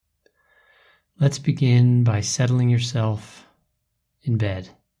Let's begin by settling yourself in bed.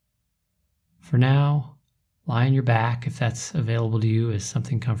 For now, lie on your back if that's available to you as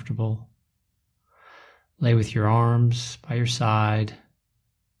something comfortable. Lay with your arms by your side,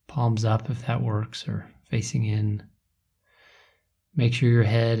 palms up if that works, or facing in. Make sure your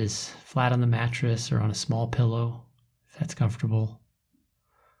head is flat on the mattress or on a small pillow if that's comfortable.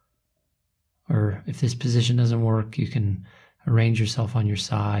 Or if this position doesn't work, you can arrange yourself on your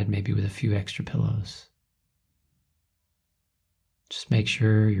side, maybe with a few extra pillows. Just make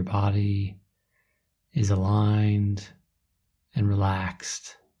sure your body is aligned and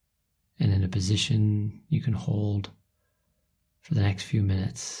relaxed and in a position you can hold for the next few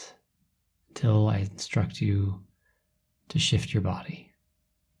minutes until I instruct you to shift your body.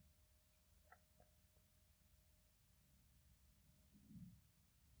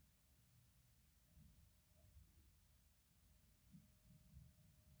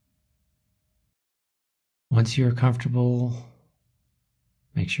 Once you're comfortable,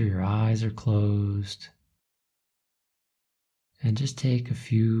 make sure your eyes are closed and just take a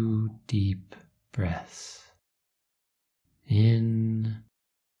few deep breaths in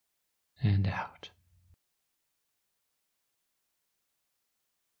and out.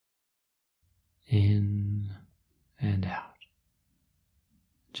 In and out.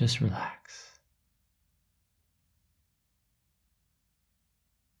 Just relax.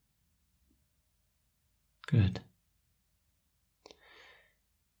 Good.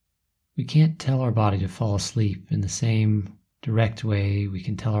 We can't tell our body to fall asleep in the same direct way we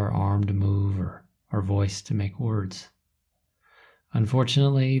can tell our arm to move or our voice to make words.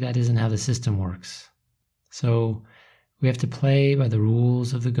 Unfortunately, that isn't how the system works. So we have to play by the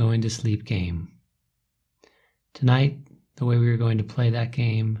rules of the going to sleep game. Tonight, the way we are going to play that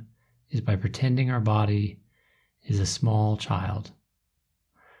game is by pretending our body is a small child.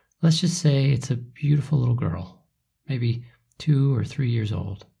 Let's just say it's a beautiful little girl, maybe 2 or 3 years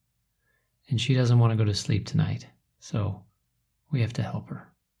old, and she doesn't want to go to sleep tonight, so we have to help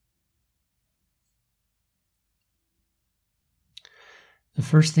her. The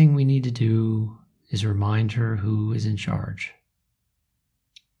first thing we need to do is remind her who is in charge.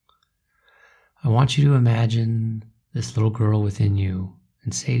 I want you to imagine this little girl within you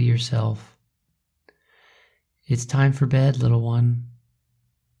and say to yourself, "It's time for bed, little one.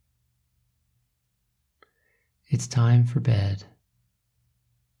 It's time for bed.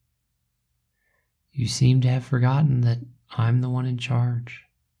 You seem to have forgotten that I'm the one in charge.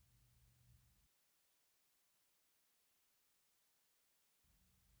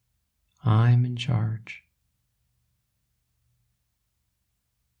 I'm in charge.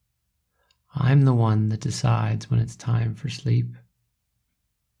 I'm the one that decides when it's time for sleep.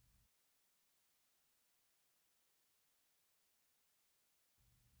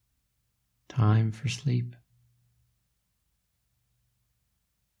 Time for sleep.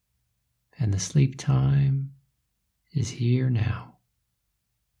 And the sleep time is here now.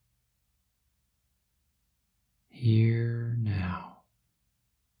 Here now."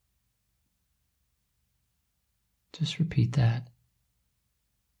 Just repeat that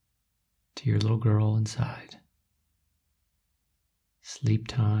to your little girl inside. Sleep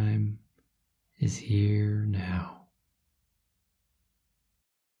time is here now.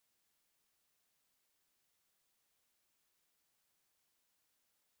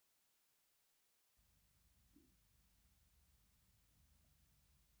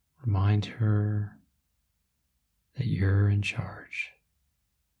 Remind her that you're in charge.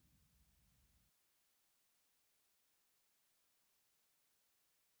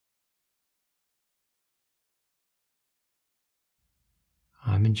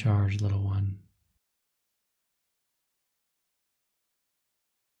 I'm in charge, little one.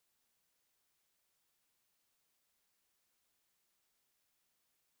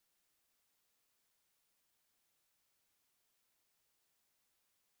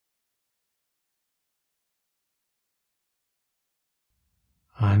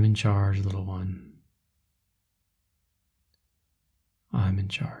 I'm in charge, little one. I'm in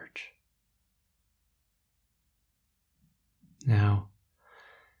charge. Now,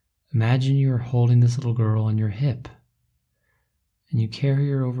 imagine you're holding this little girl on your hip, and you carry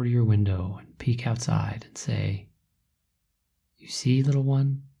her over to your window and peek outside and say, "You see, little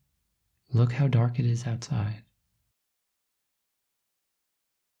one? Look how dark it is outside."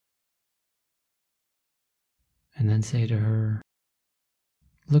 And then say to her,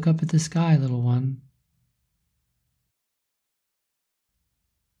 "Look up at the sky, little one.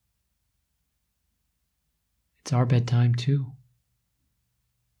 It's our bedtime too.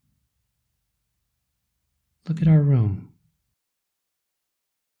 Look at our room.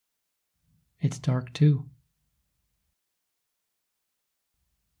 It's dark too.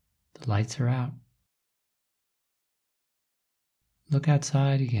 The lights are out. Look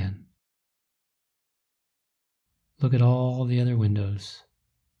outside again. Look at all the other windows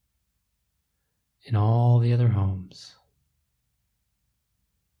in all the other homes.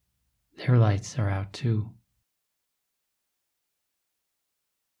 Their lights are out too.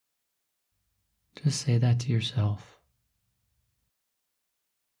 Just say that to yourself.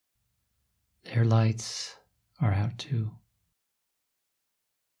 Their lights are out too.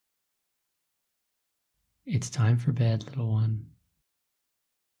 It's time for bed, little one.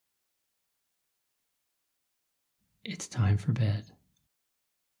 It's time for bed.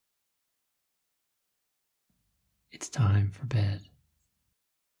 It's time for bed.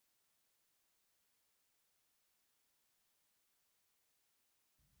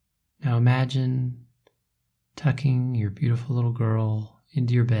 Now imagine tucking your beautiful little girl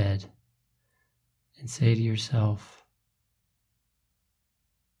into your bed and say to yourself,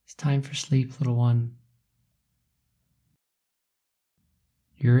 it's time for sleep, little one.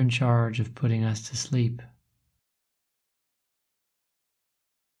 You're in charge of putting us to sleep.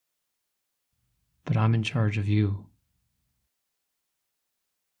 But I'm in charge of you.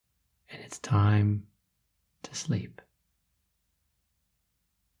 And it's time to sleep.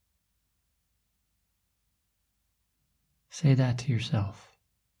 Say that to yourself.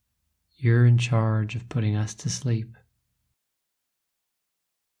 You're in charge of putting us to sleep.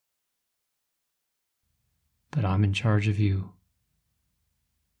 But I'm in charge of you.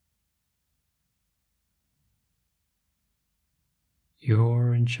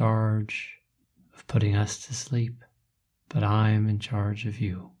 You're in charge of putting us to sleep, but I'm in charge of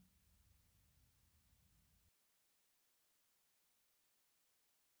you.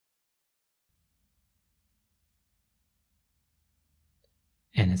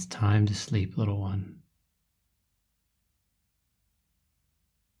 And it's time to sleep, little one.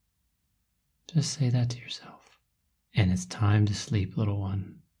 Just say that to yourself. And it's time to sleep, little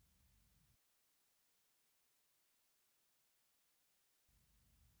one.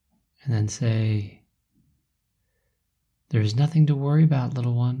 And then say, there's nothing to worry about,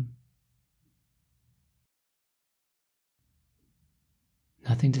 little one.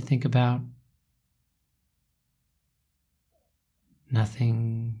 Nothing to think about.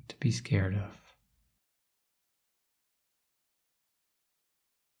 Nothing to be scared of.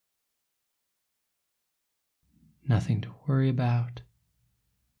 Nothing to worry about.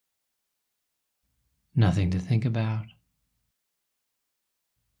 Nothing to think about.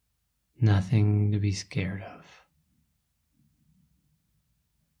 Nothing to be scared of.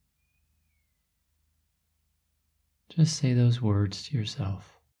 Just say those words to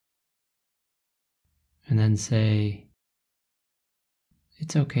yourself. And then say,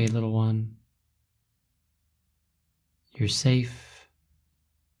 it's okay, little one. You're safe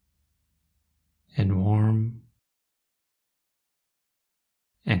and warm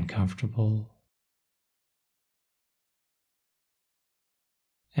and comfortable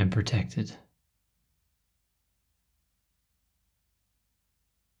and protected.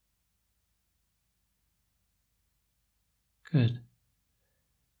 Good.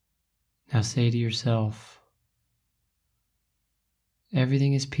 Now say to yourself,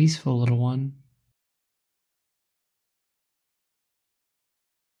 everything is peaceful, little one.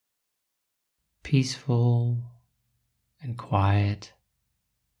 Peaceful and quiet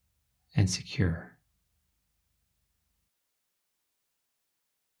and secure.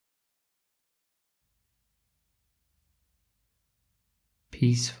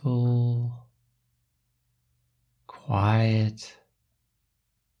 Peaceful, quiet,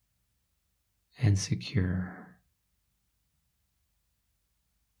 and secure.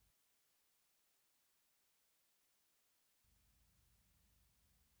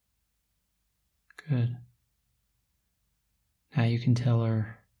 Good. Now you can tell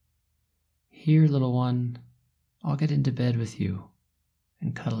her, here, little one, I'll get into bed with you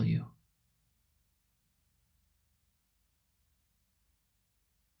and cuddle you.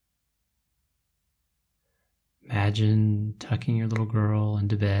 Imagine tucking your little girl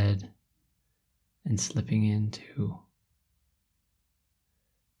into bed and slipping in too.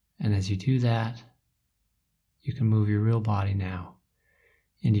 And as you do that, you can move your real body now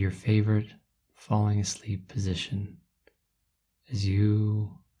into your favorite falling asleep position as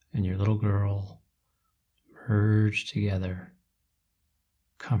you and your little girl merge together,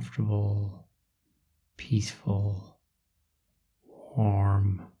 comfortable, peaceful,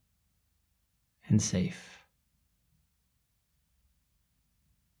 warm, and safe.